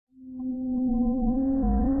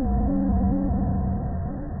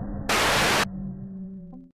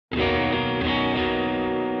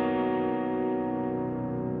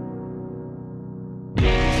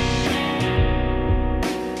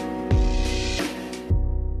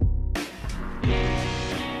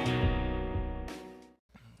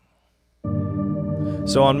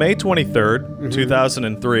So on May 23rd,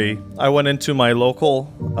 2003, I went into my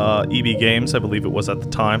local EB Games, I believe it was at the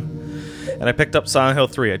time, and I picked up Silent Hill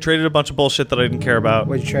 3. I traded a bunch of bullshit that I didn't care about.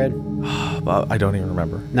 What'd you trade? I don't even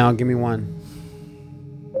remember. No, give me one.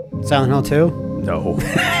 Silent Hill 2? No.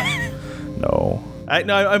 No.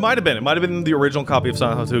 No, it might have been. It might have been the original copy of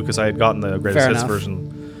Silent Hill 2 because I had gotten the greatest hits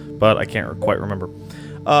version, but I can't quite remember.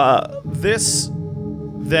 This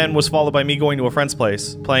then was followed by me going to a friend's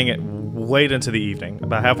place, playing it late into the evening,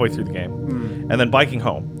 about halfway through the game, and then biking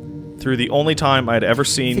home through the only time I had ever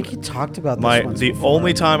seen. I think you talked about this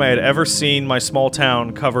only time I had ever seen my small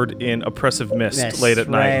town covered in oppressive mist late at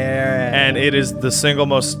night, and it is the single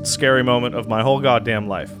most scary moment of my whole goddamn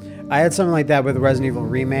life. I had something like that with the Resident Evil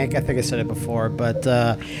remake. I think I said it before, but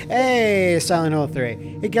hey, Silent Hill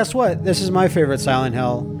 3. Hey, guess what? This is my favorite Silent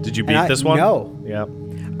Hill. Did you beat this one? No. Yeah.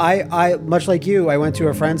 I much like you, I went to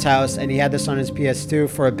a friend's house and he had this on his PS2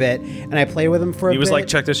 for a bit, and I played with him for a bit. He was like,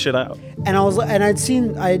 "Check this shit out." And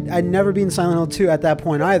I'd never been Silent Hill 2 at that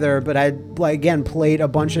point either, but I'd again played a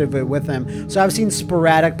bunch of it with him. So I've seen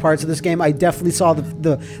sporadic parts of this game. I definitely saw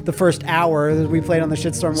the first hour that we played on the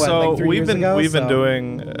shitstorm. What, like 3 years ago? We've been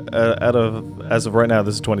doing as of right now.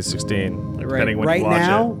 This is 2016. Depending when you watch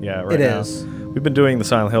now, it. Yeah, right now. It is. We've been doing the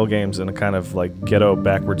Silent Hill games in a kind of like ghetto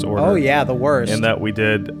backwards order. Oh yeah, the worst. In that we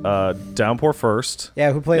did Downpour first.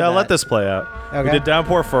 Yeah, who played that? Yeah, let this play out. Okay. We did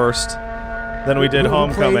Downpour first. Then we did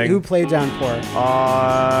Homecoming. Who played Downpour?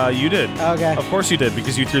 You did. Okay. Of course you did,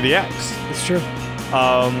 because you threw the axe. It's true.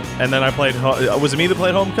 And then I played... was it me that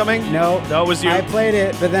played Homecoming? No. No, it was you. I played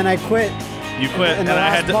it, but then I quit. You quit, and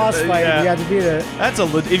I had to... boss fight, you had to beat it. That's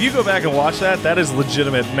if you go back and watch that, that is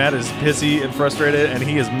legitimate. Matt is pissy and frustrated, and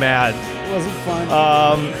he is mad. It wasn't fun.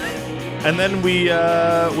 And then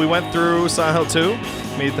we went through Silent Hill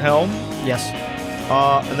 2, Meet the Helm. Yes.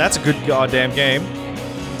 And that's a good goddamn game.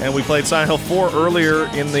 And we played Silent Hill 4 earlier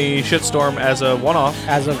in the shitstorm as a one-off.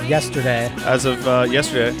 As of yesterday. As of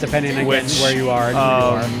yesterday. Depending on where you are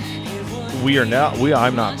and who you are.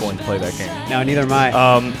 I'm not going to play that game. No, neither am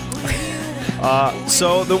I.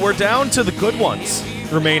 So we're down to the good ones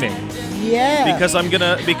remaining. Yeah.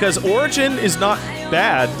 Because Origin is not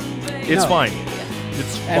bad. It's fine.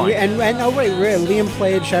 It's fine. Oh wait, Liam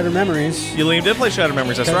played Shattered Memories. Liam did play Shattered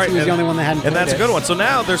Memories, that's right. He was the only one that hadn't played it. And that's a good one. So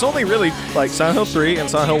now there's only really like Silent Hill 3 and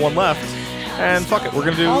Silent Hill 1 left. And fuck it, we're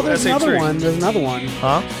gonna do there's another one. There's another one.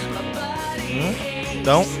 Huh?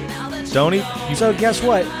 Don't eat. So guess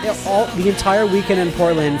what? The entire weekend in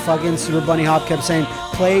Portland, fucking Super Bunny Hop kept saying,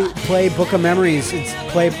 "Play Book of Memories. It's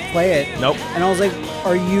play it." Nope. And I was like,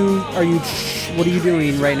 "Are you? What are you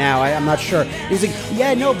doing right now? I'm not sure." He's like,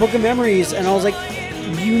 "Yeah, no, Book of Memories." And I was like,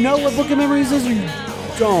 "You know what Book of Memories is, or you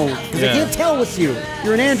don't?" Because I can't tell with you.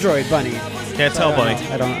 You're an Android bunny. Can't tell, bunny.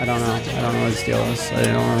 I don't know. I don't know what his deal is. I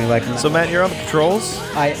don't really like him. So Matt, you're on the controls.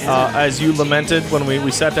 I am. As you lamented when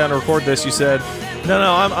we sat down to record this, you said, "No,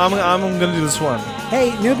 I'm gonna do this one."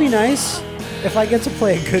 Hey, it would be nice if I get to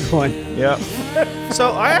play a good one. Yeah.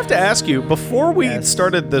 So I have to ask you, before we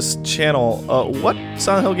started this channel, what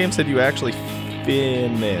Silent Hill games had you actually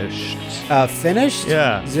finished? Finished?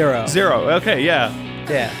 Yeah. 0. 0. Okay. Yeah.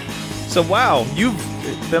 Yeah. So wow, you've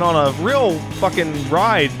been on a real fucking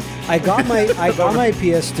ride. I got my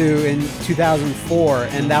PS2 in 2004,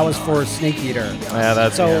 and that was for Snake Eater. Yeah,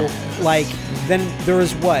 that's like then there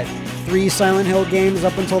was what 3 Silent Hill games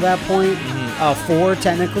up until that point. 4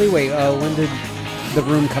 technically. Wait, when did The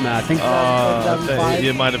Room come out? I think 2005.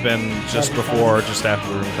 It might have been just before, or just after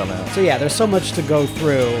The Room come out. So yeah, there's so much to go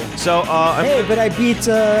through. So hey, but I beat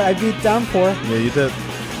Downpour. Yeah, you did.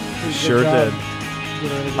 Sure did.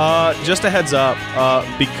 Just a heads up,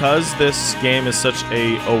 because this game is such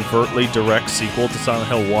a overtly direct sequel to Silent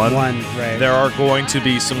Hill 1, right. There are going to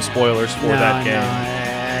be some spoilers for that game.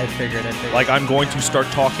 I figured. Like, I'm going to start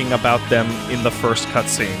talking about them in the first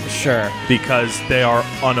cutscene. Sure. Because they are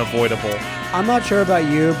unavoidable. I'm not sure about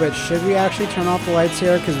you, but should we actually turn off the lights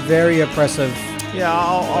here? Because very oppressive. Yeah,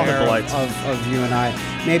 I'll hit the lights. Of you and I.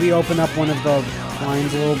 Maybe open up one of the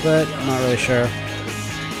blinds a little bit. I'm not really sure.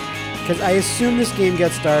 Because I assume this game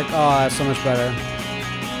gets dark. Oh, so much better.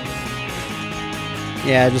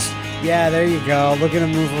 Yeah, there you go. Look at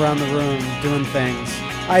him move around the room, doing things.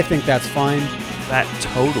 I think that's fine. That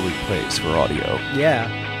totally plays for audio. Yeah.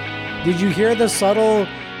 Did you hear the subtle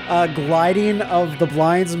gliding of the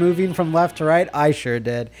blinds moving from left to right? I sure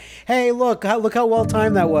did. Hey, look how well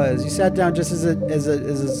timed that was. You sat down just as it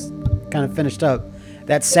kind of finished up.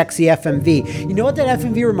 That sexy FMV. You know what that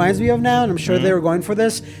FMV reminds me of now? And I'm sure they were going for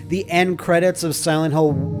this. The end credits of Silent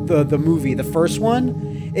Hill, the movie, the first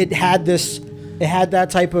one. It had that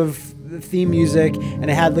type of the theme music, and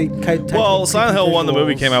it had like. Well, Silent Hill 1, the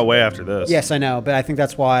movie came out way after this. Yes, I know, but I think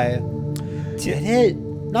that's why. Did it?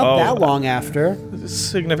 Not that long after.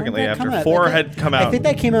 Significantly after. 4 had come out. I think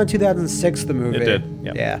that came out in 2006. The movie. It did.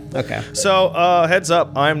 Yeah. Yeah. Okay. So heads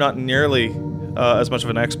up, I'm not nearly as much of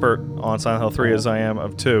an expert on Silent Hill 3 as I am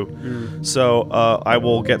of 2. So I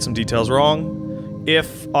will get some details wrong.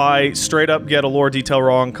 If I straight up get a lore detail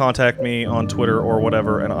wrong, contact me on Twitter or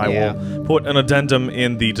whatever, and I will put an addendum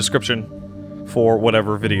in the description for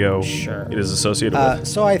whatever video it is associated with.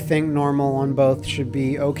 So I think normal on both should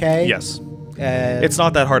be okay. Yes. It's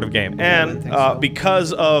not that hard of a game. And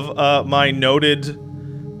because of my noted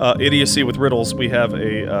idiocy with riddles, we have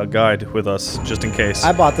a guide with us, just in case.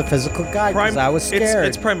 I bought the physical guide because I was scared.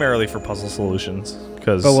 It's primarily for puzzle solutions.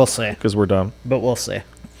 But we'll see. Because we're dumb. But we'll see.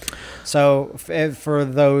 So, for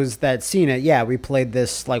those that seen it, yeah, we played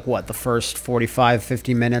this, like, what, the first 45,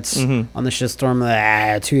 50 minutes on the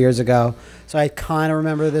shitstorm 2 years ago. So I kind of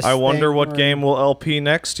remember this I wonder what game will LP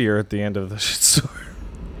next year at the end of the shitstorm.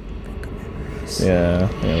 Yeah,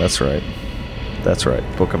 that's right. That's right.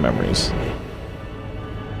 Book of Memories.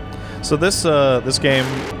 So this game,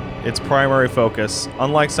 its primary focus,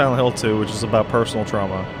 unlike Silent Hill 2, which is about personal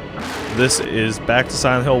trauma, this is back to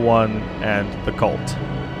Silent Hill 1 and the cult.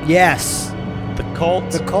 Yes. The cult.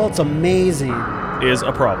 The cult's amazing. Is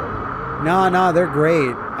a problem. No, they're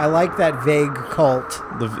great. I like that vague cult.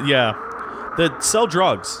 They sell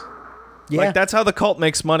drugs. Yeah. Like, that's how the cult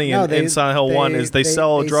makes money in Silent Hill 1, is they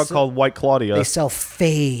sell a drug called White Claudia. They sell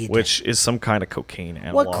Fade. Which is some kind of cocaine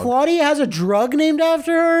analog. What, Claudia has a drug named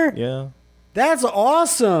after her? Yeah. That's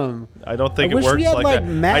awesome. I don't think it works like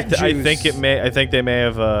that. I think they may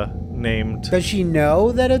have named... Does she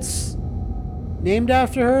know that it's named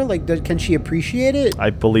after her? Like, can she appreciate it? I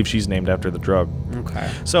believe she's named after the drug. Okay.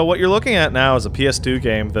 So what you're looking at now is a PS2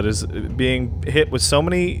 game that is being hit with so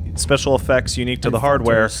many special effects unique to the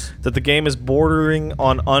hardware that the game is bordering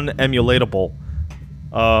on unemulatable.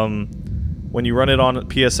 When you run it on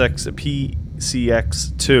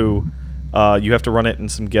PCX2, you have to run it in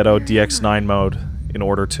some ghetto DX9 mode in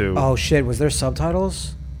order to... Oh shit, was there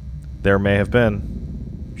subtitles? There may have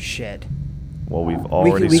been. Shit. Well, we've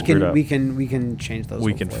already screwed up. We can change those.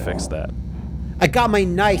 We can fix that. I got my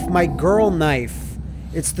knife, my girl knife.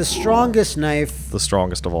 It's the strongest knife. The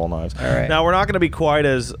strongest of all knives. All right. Now, we're not going to be quite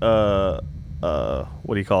as, what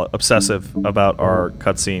do you call it, obsessive about our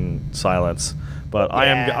cutscene silence, but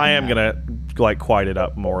I am going to, like, quiet it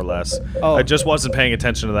up more or less. Oh. I just wasn't paying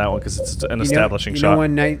attention to that one because it's an establishing shot. You know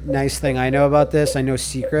one nice thing I know about this? I know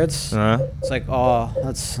secrets. It's like,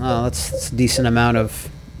 that's a decent amount of...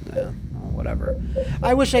 whatever.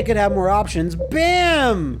 I wish I could have more options.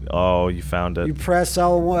 Bam! Oh, you found it. You press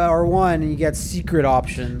R1 and you get secret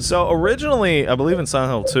options. So originally, I believe in Silent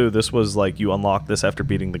Hill 2, this was like you unlock this after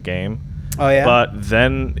beating the game. Oh, yeah? But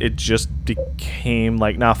then it just became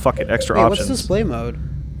like, nah, fuck it, extra options. What's display mode?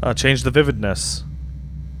 Change the vividness. I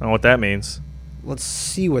don't know what that means. Let's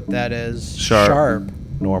see what that is. Sharp.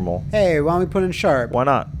 Normal. Hey, why don't we put in sharp? Why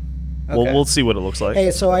not? Okay. We'll see what it looks like. Hey,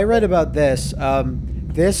 so I read about this.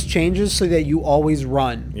 This changes so that you always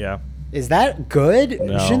run. Yeah. Is that good?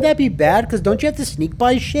 No. Shouldn't that be bad? Because don't you have to sneak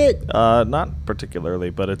by shit? Not particularly,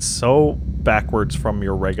 but it's so backwards from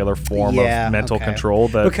your regular form of mental control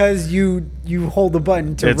that... Because you hold the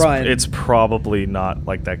button to run. It's probably not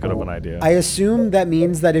like that good of an idea. I assume that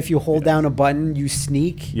means that if you hold down a button, you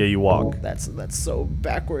sneak. Yeah, you walk. That's so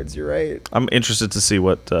backwards, you're right. I'm interested to see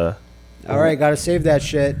what... Alright, gotta save that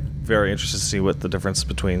shit. Very interested to see what the difference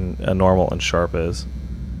between normal and sharp is.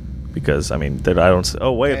 Because, I mean, that I don't...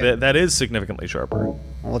 Oh, wait, okay. That is significantly sharper. Well,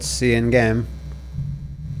 let's see in-game.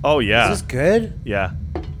 Oh, yeah. Is this good? Yeah.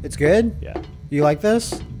 It's good? Yeah. You like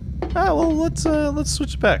this? Well, let's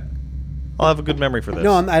switch it back. I'll have a good memory for this.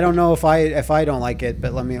 No, I don't know if I don't like it,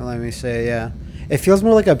 but let me say, yeah. It feels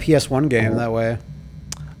more like a PS1 game that way.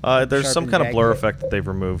 There's some kind of blur effect that they've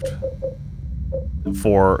removed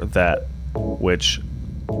for that, which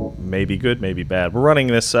may be good, may be bad. We're running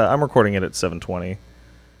this... I'm recording it at 720.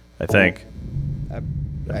 I think.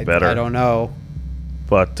 Better. I don't know.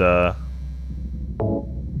 But,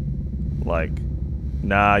 like,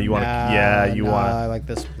 nah, you want to... Yeah, you want... I like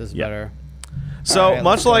this better. So, right,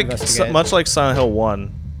 much like Silent Hill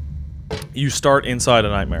 1, you start inside a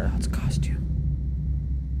nightmare. It's a costume.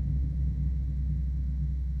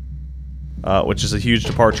 Which is a huge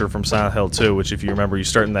departure from Silent Hill 2, which, if you remember, you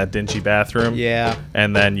start in that dingy bathroom. Yeah.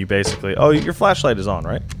 And then you basically... Oh, your flashlight is on,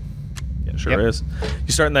 right? Sure is.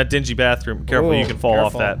 You start in that dingy bathroom. Careful, you can fall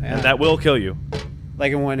off that, and that will kill you.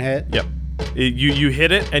 Like in one hit. Yep. You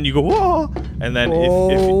hit it and you go whoa, and then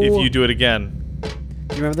if you do it again,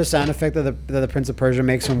 Do you remember the sound effect that the Prince of Persia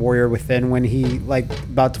makes from Warrior Within when he like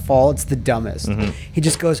about to fall? It's the dumbest. He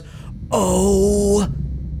just goes, "Oh."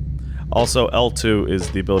 Also, L2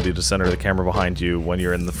 is the ability to center the camera behind you when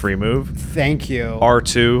you're in the free move. Thank you.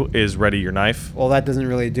 R2 is ready your knife. Well, that doesn't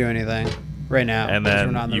really do anything right now. And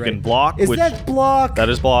then you can block. Is that block? That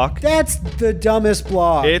is block. That's the dumbest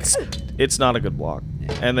block. It's not a good block.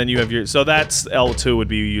 Yeah. And then you have your... So that's L2 would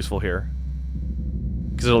be useful here.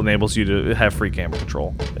 Because it enables you to have free camera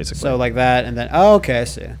control, basically. So like that, and then... Oh, okay, I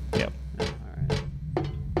see. Yep.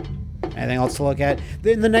 Anything else to look at?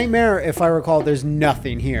 In the Nightmare, if I recall, there's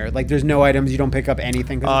nothing here. Like, there's no items. You don't pick up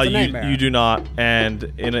anything because it's a Nightmare. You do not. And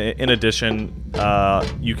in addition,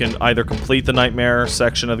 you can either complete the Nightmare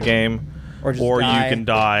section of the game, or you can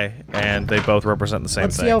die, and they both represent the same thing.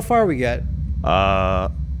 Let's see how far we get.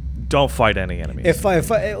 Don't fight any enemies. If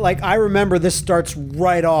I remember, this starts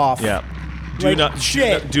right off. Yeah. Do not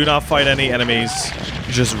fight any enemies.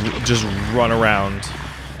 Just run around.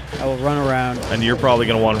 I will run around. And you're probably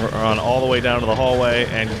going to want to run all the way down to the hallway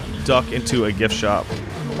and duck into a gift shop.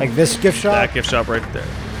 Like this gift shop? That gift shop right there.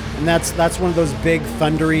 And that's one of those big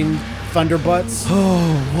thundering thunderbutts.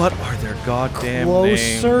 Oh, what are their goddamn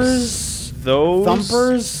Closers? names? Those?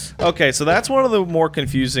 Thumpers? Okay, so that's one of the more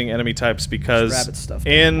confusing enemy types because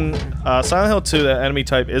in Silent Hill 2, the enemy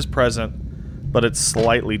type is present, but it's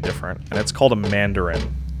slightly different, and it's called a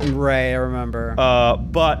Mandarin. Right, I remember.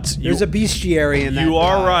 But there's a bestiary in that. You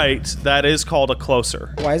are right. That is called a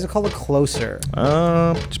closer. Why is it called a closer?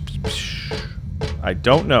 I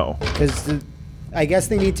don't know. Because I guess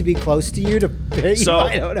they need to be close to you to.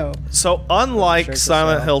 I don't know. So unlike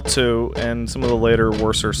Silent Hill 2 and some of the later,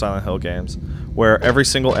 worser Silent Hill games, where every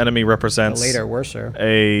single enemy represents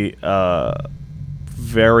a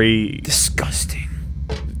very disgusting,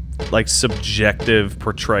 like subjective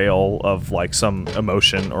portrayal of like some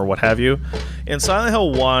emotion or what have you. In Silent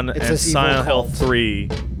Hill 1 and Silent Hill 3,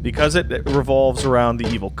 because it revolves around the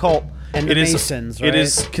evil cult, and the Masons, right? it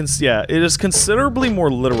is considerably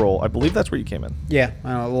more literal. I believe that's where you came in. Yeah.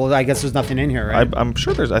 Well, I guess there's nothing in here, right? I'm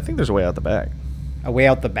sure I think there's a way out the back. A way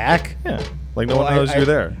out the back? Yeah. Like no one knows you're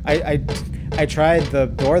there. I tried the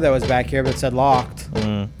door that was back here, but it said locked.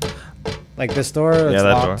 Like this door, it's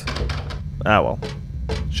locked. Door. Ah, well.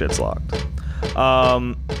 Shit's locked.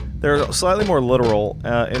 They're slightly more literal.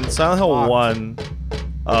 In Silent Hill 1,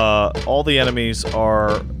 all the enemies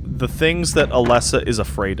are the things that Alessa is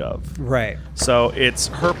afraid of. Right. So it's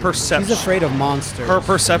her perception. She's afraid of monsters. Her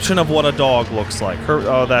perception of what a dog looks like.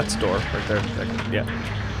 That's door right there. Yeah.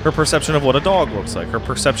 Her perception of what a dog looks like. Her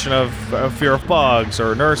perception of fear of bugs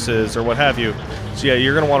or nurses or what have you. So yeah,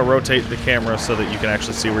 you're gonna want to rotate the camera so that you can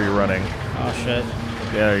actually see where you're running. Oh shit.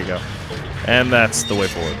 Yeah, there you go. And that's the way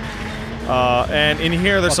forward. And in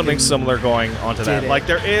here, there's something similar going onto that. Like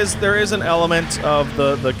there is an element of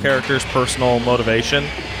the character's personal motivation,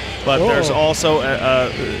 but there's also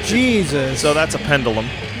Jesus. So that's a pendulum.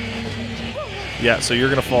 Yeah, so you're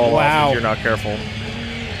gonna fall off if you're not careful.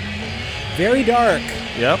 Very dark.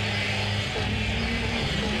 Yep.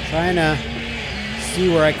 Trying to see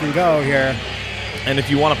where I can go here. And if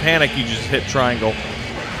you want to panic, you just hit triangle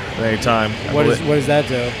at any time. What does that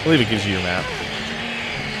do? I believe it gives you your map.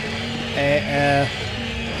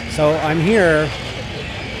 So I'm here.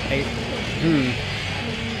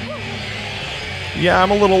 Yeah,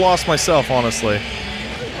 I'm a little lost myself, honestly.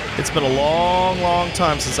 It's been a long, long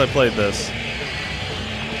time since I played this.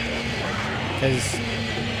 Because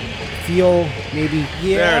feel maybe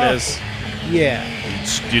There it is. Yeah.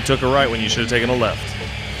 You took a right when you should have taken a left.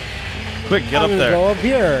 Quick, get up there. Go up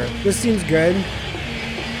here. This seems good.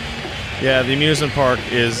 Yeah, the amusement park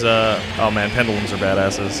is. Oh man, pendulums are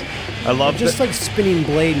badasses. I love just like spinning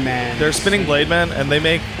blade man. They're spinning blade men, and they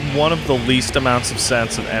make one of the least amounts of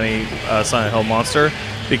sense of any Silent Hill monster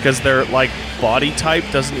because their like body type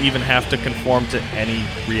doesn't even have to conform to any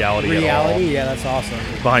reality at all. Yeah, that's awesome.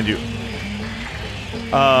 Behind you.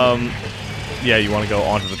 Yeah, you want to go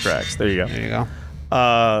onto the tracks. There you go. There you go.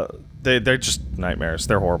 They're just nightmares.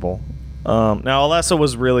 They're horrible. Now Alessa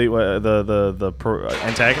was really the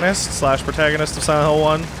antagonist slash protagonist of Silent Hill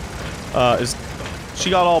 1. She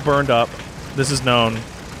got all burned up. This is known.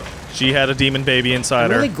 She had a demon baby inside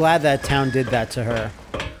her. I'm really glad that town did that to her.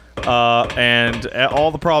 And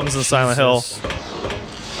all the problems in Silent Hill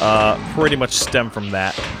pretty much stem from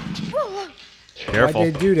that. Careful.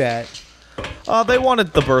 Why'd they do that? They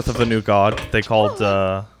wanted the birth of a new god. They called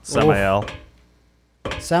Samael.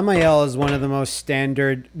 Samael is one of the most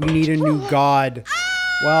standard. We need a new god.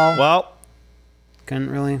 Well, couldn't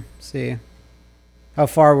really see. How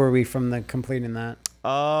far were we from completing that?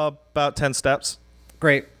 About 10 steps.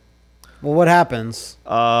 Great. Well, what happens?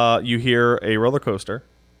 You hear a roller coaster,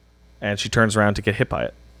 and she turns around to get hit by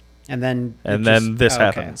it. And then this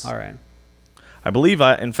happens. All right. I believe,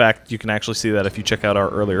 in fact, you can actually see that if you check out our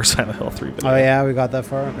earlier Silent Hill 3 video. Oh, yeah? We got that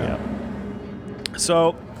far? Okay. Yeah.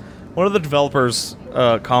 So, one of the developers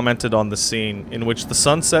commented on the scene in which the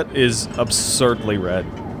sunset is absurdly red.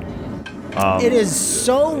 It is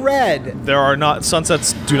so red. There are not...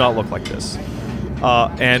 Sunsets do not look like this.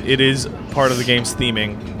 And it is part of the game's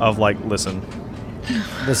theming of, like, listen.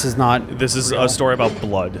 This is not This is real. a story about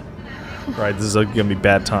blood. Right? This is going to be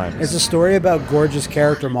bad times. It's a story about gorgeous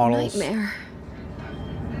character models. Nightmare.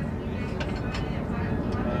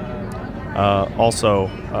 Also,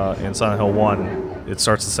 in Silent Hill 1, it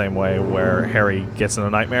starts the same way, where Harry gets in a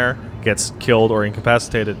nightmare, gets killed or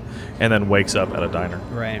incapacitated, and then wakes up at a diner.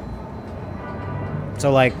 Right.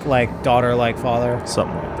 So like daughter, like father?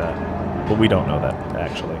 Something like that. But we don't know that,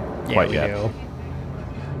 actually, quite we yet. do.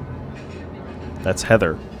 That's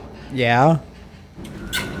Heather. Yeah?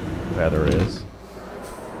 Who Heather is.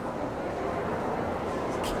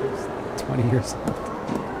 20 years old.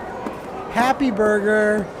 Happy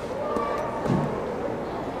Burger!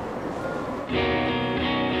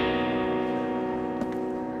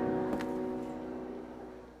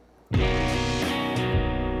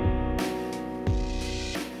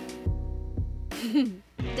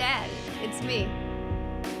 Dad, it's me.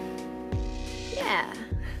 Yeah.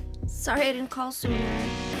 Sorry I didn't call sooner.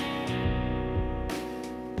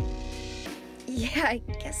 Yeah, I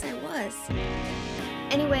guess I was.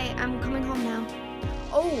 Anyway, I'm coming home now.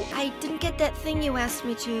 Oh, I didn't get that thing you asked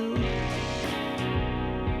me to.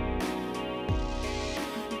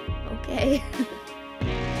 Okay.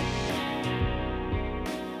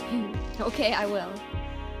 Okay, I will.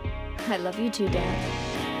 I love you too, Dad.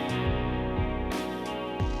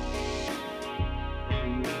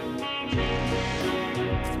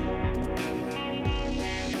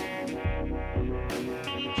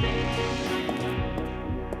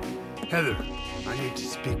 Heather, I need to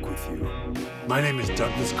speak with you. My name is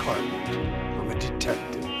Douglas Cartland. I'm a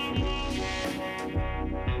detective.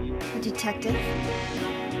 A detective?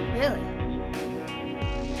 Really?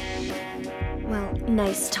 Well,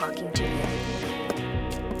 nice talking to you.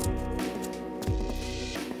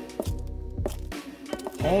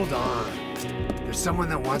 Hold on. There's someone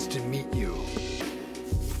that wants to meet you.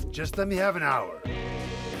 Just let me have an hour.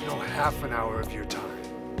 No, half an hour of your time.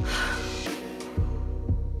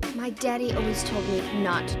 My daddy always told me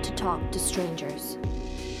not to talk to strangers.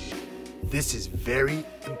 This is very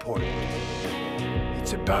important.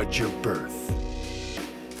 It's about your birth.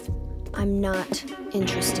 I'm not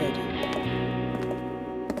interested.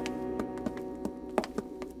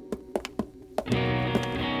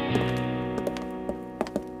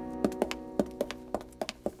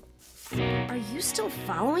 Are you still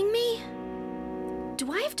following me?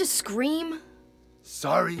 Do I have to scream?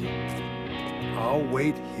 Sorry. I'll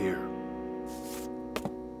wait here.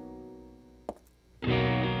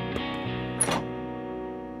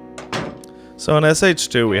 So in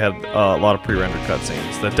SH2, we had a lot of pre-rendered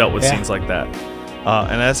cutscenes that dealt with scenes like that.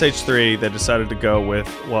 In SH3, they decided to go with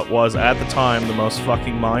what was, at the time, the most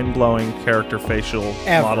fucking mind-blowing character facial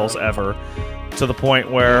models ever. To the point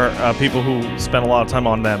where people who spent a lot of time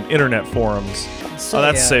on them, internet forums, So,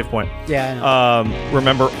 that's a save point. Yeah, I know.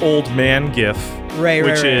 Remember Old Man GIF,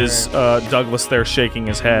 which is Douglas there shaking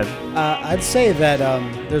his head. I'd say that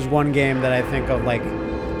there's one game that I think of, like,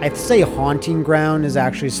 I'd say Haunting Ground is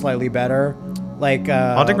actually slightly better. Like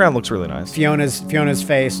Haunting Ground looks really nice. Fiona's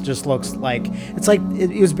face just looks like it's like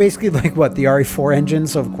it was basically like what the RE4 engine,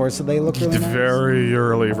 so of course they look really The nice. very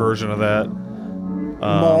early version of that.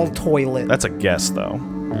 Mall toilet. That's a guess, though.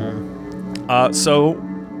 So,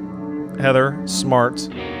 Heather, smart,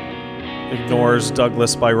 ignores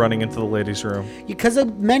Douglas by running into the ladies' room. Because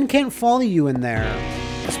men can't follow you in there,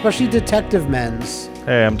 especially detective men's.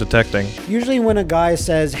 Hey, I'm detecting. Usually when a guy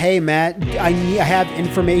says, "Hey, Matt, I have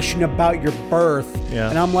information about your birth,"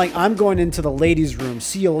 and I'm like, "I'm going into the ladies' room.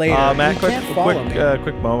 See you later." Matt, you can't follow me.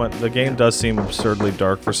 quick moment. The game does seem absurdly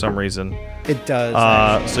dark for some reason. It does.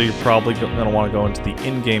 So you're probably going to want to go into the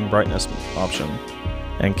in-game brightness option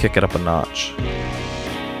and kick it up a notch.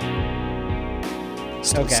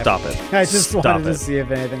 Okay. Stop it. I just Stop wanted to it. see if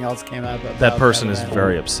anything else came out. About That person is event.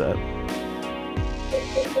 very upset.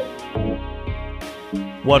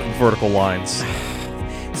 What vertical lines?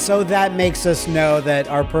 So that makes us know that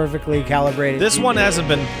our perfectly calibrated. This one hasn't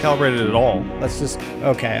been calibrated at all. Let's just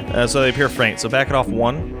okay. So they appear faint. So back it off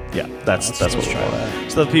 1. Yeah, that's what we're try for.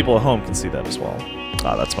 that. So the people at home can see that as well.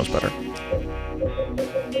 Ah, that's much better.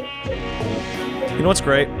 You know what's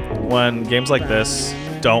great? When games like this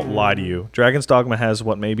don't lie to you. Dragon's Dogma has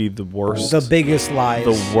what may be the worst... The biggest lies.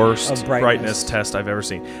 The worst of brightness test I've ever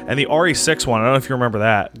seen. And the RE6 one, I don't know if you remember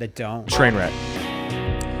that. They don't. Trainwreck.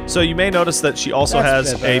 So you may notice that she also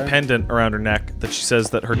has a pendant around her neck that she says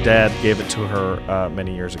that her dad gave it to her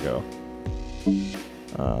many years ago.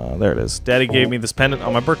 There it is. Daddy gave me this pendant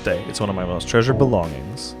on my birthday. It's one of my most treasured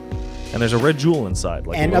belongings. And there's a red jewel inside.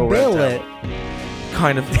 Like and a billet.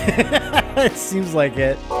 Kind of. It seems like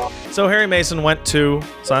it. So Harry Mason went to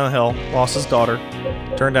Silent Hill, lost his daughter.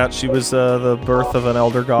 Turned out she was the birth of an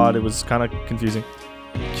elder god. It was kind of confusing.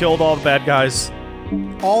 Killed all the bad guys.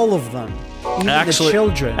 All of them. Even the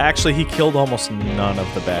children. Actually, he killed almost none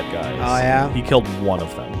of the bad guys. Oh, yeah? He killed one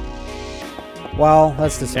of them. Well,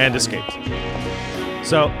 that's disappointing. And escaped.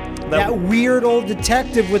 So... That weird old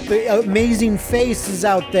detective with the amazing face is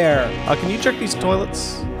out there. Can you check these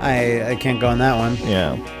toilets? I can't go in that one.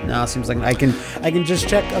 Yeah. No, it seems like I can just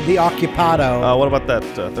check the Occupado. What about that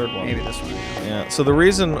third one? Maybe this one. Yeah. So the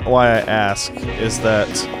reason why I ask is that...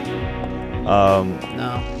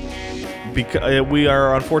 no. Because we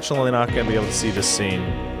are unfortunately not going to be able to see this scene.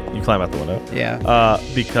 You climb out the window. Yeah.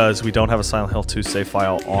 Because we don't have a Silent Hill 2 save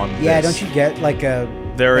file on this. Yeah, don't you get like a...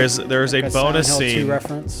 There is a bonus Silent Hill 2 scene.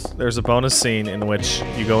 reference? There's a bonus scene in which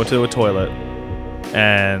you go into a toilet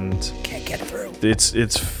and... Can't get through.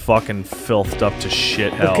 It's fucking filthed up to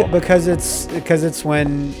shit hell. Because it's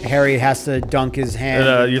when Harry has to dunk his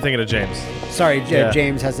hand. You're thinking of James. Sorry,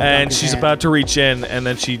 James has to dunk his she's hand. about to reach in, and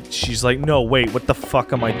then she's like, "No, wait, what the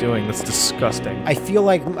fuck am I doing? That's disgusting." I feel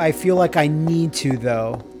like I need to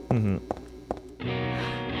though. Mm-hmm.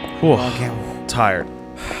 Whew. Okay. Tired.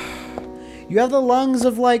 You have the lungs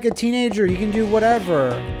of like a teenager. You can do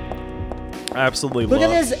whatever. I absolutely Look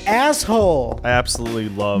love. at this asshole. I absolutely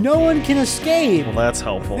love. No one can escape. Well, that's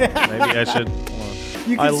helpful. Maybe I should.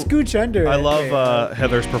 You can scooch under. I love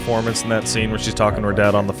Heather's performance in that scene where she's talking to her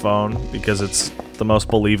dad on the phone because it's the most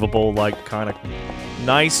believable, like, kind of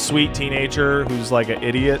nice, sweet teenager who's like an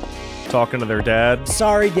idiot talking to their dad.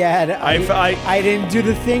 Sorry, Dad. I didn't do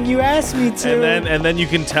the thing you asked me to. And then you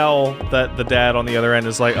can tell that the dad on the other end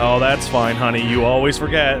is like, "Oh, that's fine, honey. You always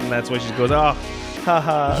forget," and that's why she goes, "Oh,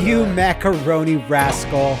 haha." You macaroni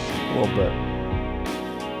rascal. A little bit.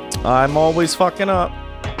 I'm always fucking up.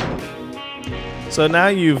 So now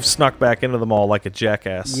you've snuck back into the mall like a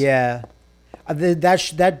jackass. Yeah.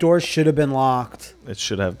 That door should have been locked. It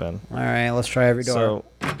should have been. All right, let's try every door.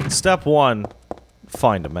 So, step 1,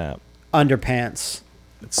 find a map. Underpants.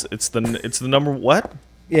 It's the number what?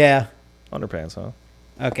 Yeah. Underpants, huh?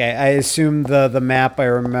 Okay, I assume the map I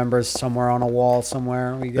remember is somewhere on a wall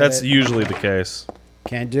somewhere. That's usually the case.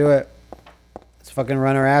 Can't do it. Let's fucking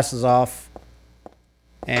run our asses off.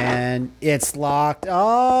 And it's locked.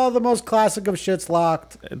 Oh, the most classic of shit's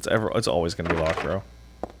locked. It's always gonna be locked, bro.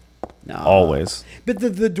 No. Always. But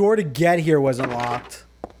the door to get here wasn't locked.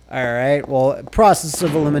 Alright, well, process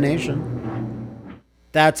of elimination.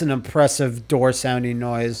 That's an impressive door sounding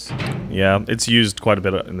noise. Yeah, it's used quite a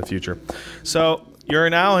bit in the future. So, you're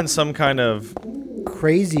now in some kind of...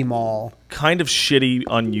 crazy mall. Kind of shitty,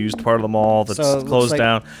 unused part of the mall that's closed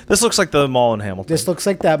down. This looks like the mall in Hamilton. This looks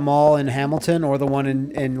like that mall in Hamilton or the one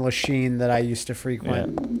in Lachine that I used to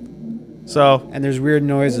frequent. Yeah. So... and there's weird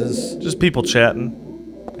noises. Just people chatting.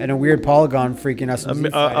 And a weird polygon freaking us.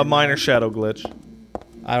 A minor shadow glitch.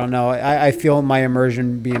 I don't know. I feel my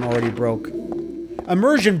immersion being already broke.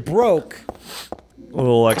 Immersion broke!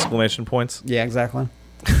 Little exclamation points. Yeah, exactly.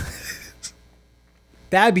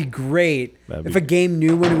 That'd be great if a game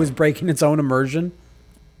knew when it was breaking its own immersion.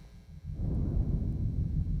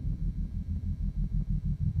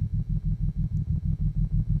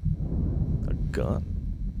 A gun.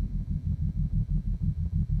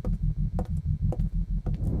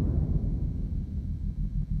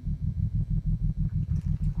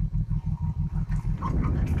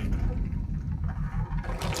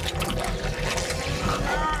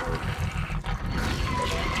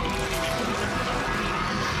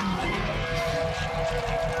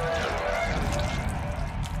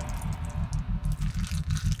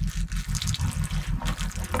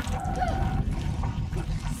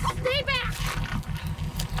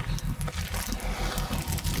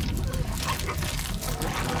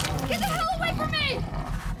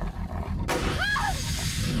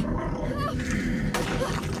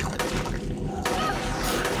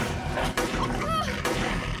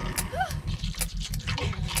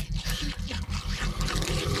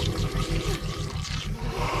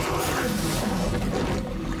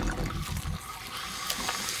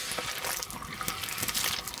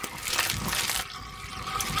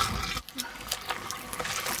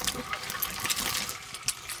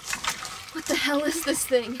 What the hell is this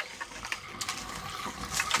thing?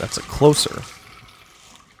 That's a closer.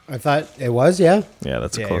 I thought it was, yeah. Yeah,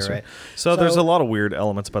 that's a Yeah, closer. you're right. So there's a lot of weird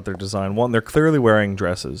elements about their design. One, they're clearly wearing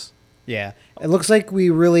dresses. Yeah. It looks like we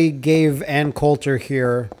really gave Ann Coulter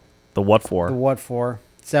here The what for? the what for.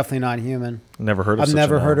 It's definitely not human. Never heard of I've such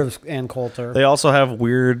never a heard noun. of Ann Coulter. They also have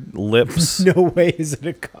weird lips No way is it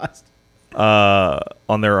a costume.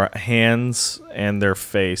 on their hands and their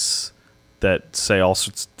face that say all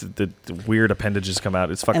sorts the weird appendages come out.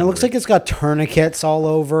 It's fucking And it looks weird. like it's got tourniquets all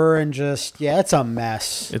over and just, yeah, it's a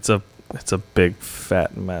mess. It's a big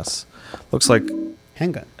fat mess. Looks like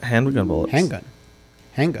Handgun. handgun bullets. Handgun.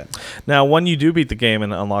 Handgun. Now, when you do beat the game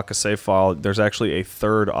and unlock a save file, there's actually a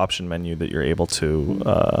third option menu that you're able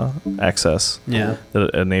to access. Yeah.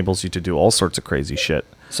 That enables you to do all sorts of crazy shit.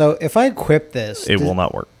 So if I equip this... It will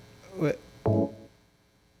not work. Wait.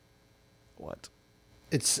 What?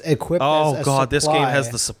 It's equipped Oh as a god, this game supply. has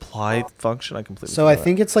the supply function. I completely. So I forgot.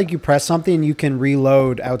 think it's like you press something and you can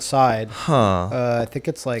reload outside. Huh. I think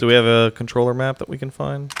it's like... Do we have a controller map that we can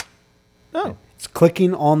find? No. It's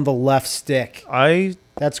clicking on the left stick. I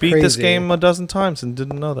That's beat crazy. this game a dozen times and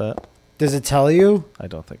didn't know that. Does it tell you? I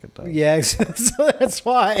don't think it does. Yeah, so that's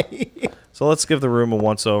why. So let's give the room a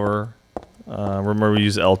once over. Remember, we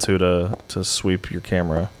use L2 to sweep your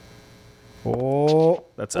camera. Oh.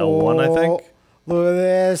 That's L1, I think. Look at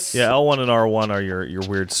this. Yeah, L1 and R1 are your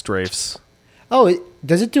weird strafes. Oh,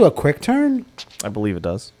 does it do a quick turn? I believe it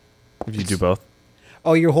does. If you do both.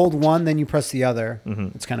 Oh, you hold one, then you press the other.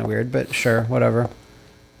 Mhm. It's kind of weird, but sure, whatever.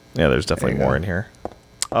 Yeah, there's definitely There you more go. in here.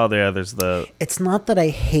 Oh, yeah, there's the... It's not that I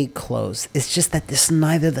hate clothes. It's just that this is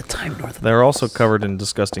neither the time nor the They're also covered in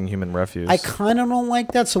disgusting human refuse. I kind of don't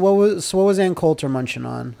like that. So what was Ann Coulter munching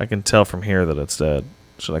on? I can tell from here that it's dead.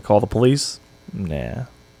 Should I call the police? Nah.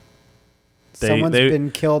 Someone's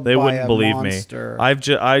been killed They by wouldn't a believe monster. me.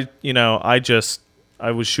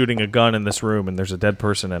 I was shooting a gun in this room and there's a dead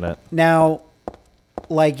person in it. Now,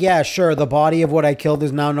 like, yeah, sure, the body of what I killed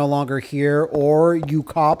is now no longer here, or you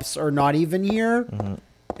cops are not even here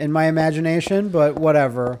in my imagination, but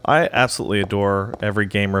whatever. I absolutely adore every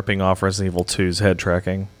game ripping off Resident Evil 2's head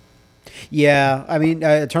tracking. Yeah, I mean,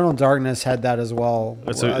 Eternal Darkness had that as well.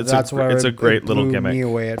 It's a great little blew gimmick. Me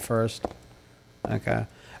away at first. Okay.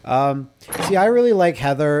 See, I really like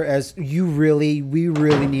Heather as we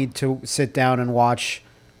really need to sit down and watch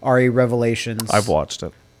RE Revelations. I've watched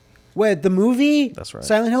it. Wait, the movie? That's right.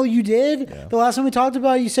 Silent Hill, you did? Yeah. The last time we talked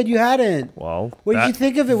about it, you said you hadn't. Well, What did you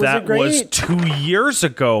think of it? Was it great? That was 2 years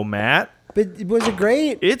ago, Matt. But was it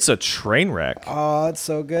great? It's a train wreck. Oh, it's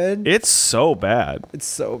so good. It's so bad. It's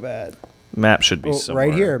so bad. Map should be Oh, somewhere.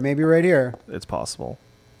 right here. Maybe right here. It's possible.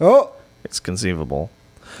 Oh, It's conceivable.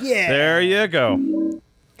 yeah. There you go.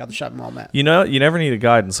 Got the shopping mall map. You know, you never need a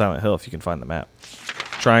guide in Silent Hill if you can find the map.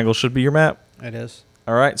 Triangle should be your map. It is.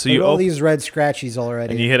 All right, so Look you at all open these red scratchies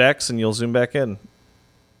already. and you hit X and you'll zoom back in.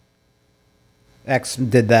 X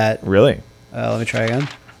did that. Really? Let me try again.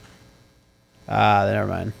 Never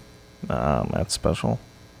mind. That's special.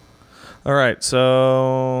 All right,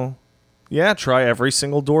 so yeah, try every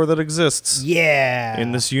single door that exists Yeah.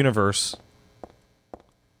 in this universe.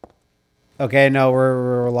 Okay, no,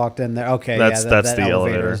 we're locked in there. Okay, That's that the elevator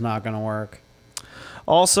elevator. is not going to work.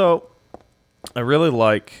 Also, I really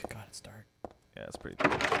like. God, it's dark. Yeah, it's pretty.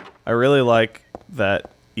 I really like that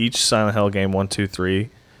each Silent Hill game 1, 2, 3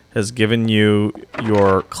 has given you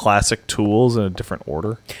your classic tools in a different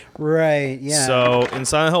order. Right, yeah. So in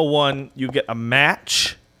Silent Hill 1, you get a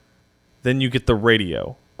match, then you get the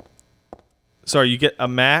radio. Sorry, you get a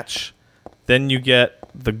match, then you get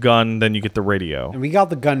the gun, then you get the radio. And we got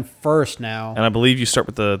the gun first now. And I believe you start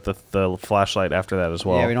with the flashlight after that as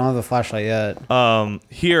well. Yeah, we don't have the flashlight yet.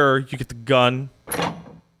 Here, you get the gun.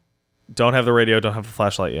 Don't have the radio, don't have the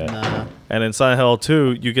flashlight yet. Nah. And in Silent Hill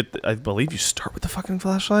 2, you get, I believe you start with the fucking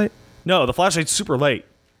flashlight? No, the flashlight's super late.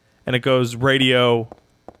 And it goes radio,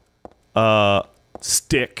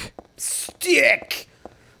 stick. Stick!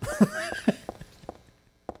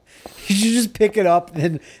 You should just pick it up,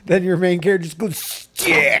 and then your main character just goes,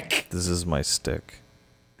 stick! This is my stick.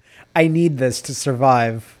 I need this to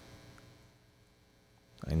survive.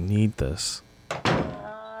 I need this.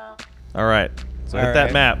 All right. So hit All that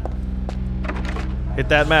right. map. Hit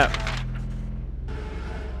that map.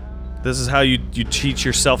 This is how you teach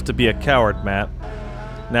yourself to be a coward, Matt.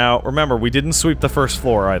 Now, remember, we didn't sweep the first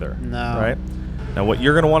floor either. No. Right? Now, what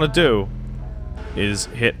you're going to want to do is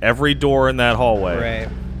hit every door in that hallway. Right.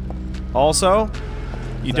 Also,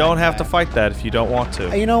 you don't have to guy. fight that if you don't want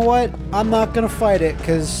to. You know what? I'm not going to fight it,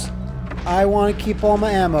 because I want to keep all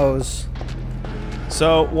my ammos.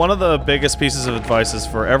 So, one of the biggest pieces of advice is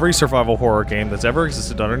for every survival horror game that's ever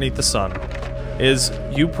existed underneath the sun is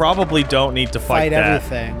you probably don't need to fight that.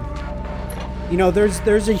 Everything. You know,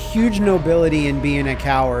 there's a huge nobility in being a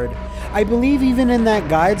coward. I believe even in that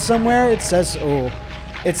guide somewhere it says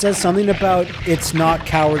something about it's not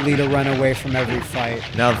cowardly to run away from every fight.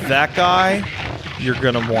 Now that guy, you're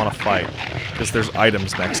gonna want to fight because there's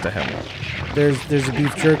items next to him. There's a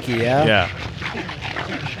beef jerky, yeah. Yeah.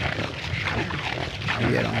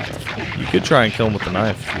 Maybe I don't have to fight. You could try and kill him with the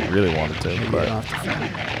knife if you really wanted to, Maybe but I don't have to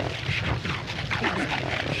fight.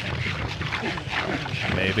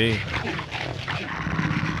 maybe.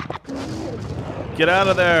 Get out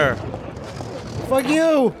of there! Fuck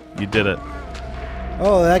you! You did it.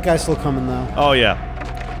 Oh, that guy's still coming though. Oh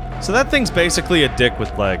yeah. So that thing's basically a dick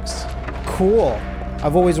with legs. Cool.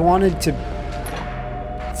 I've always wanted to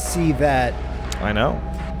see that. I know.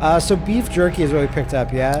 So beef jerky is what we picked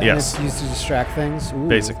up, yeah? Yes. And it's used to distract things? Ooh,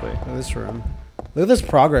 Basically. Look at this room. Look at this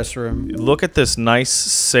progress room. Look at this nice,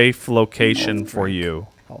 safe location for you.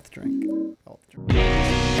 Health drink.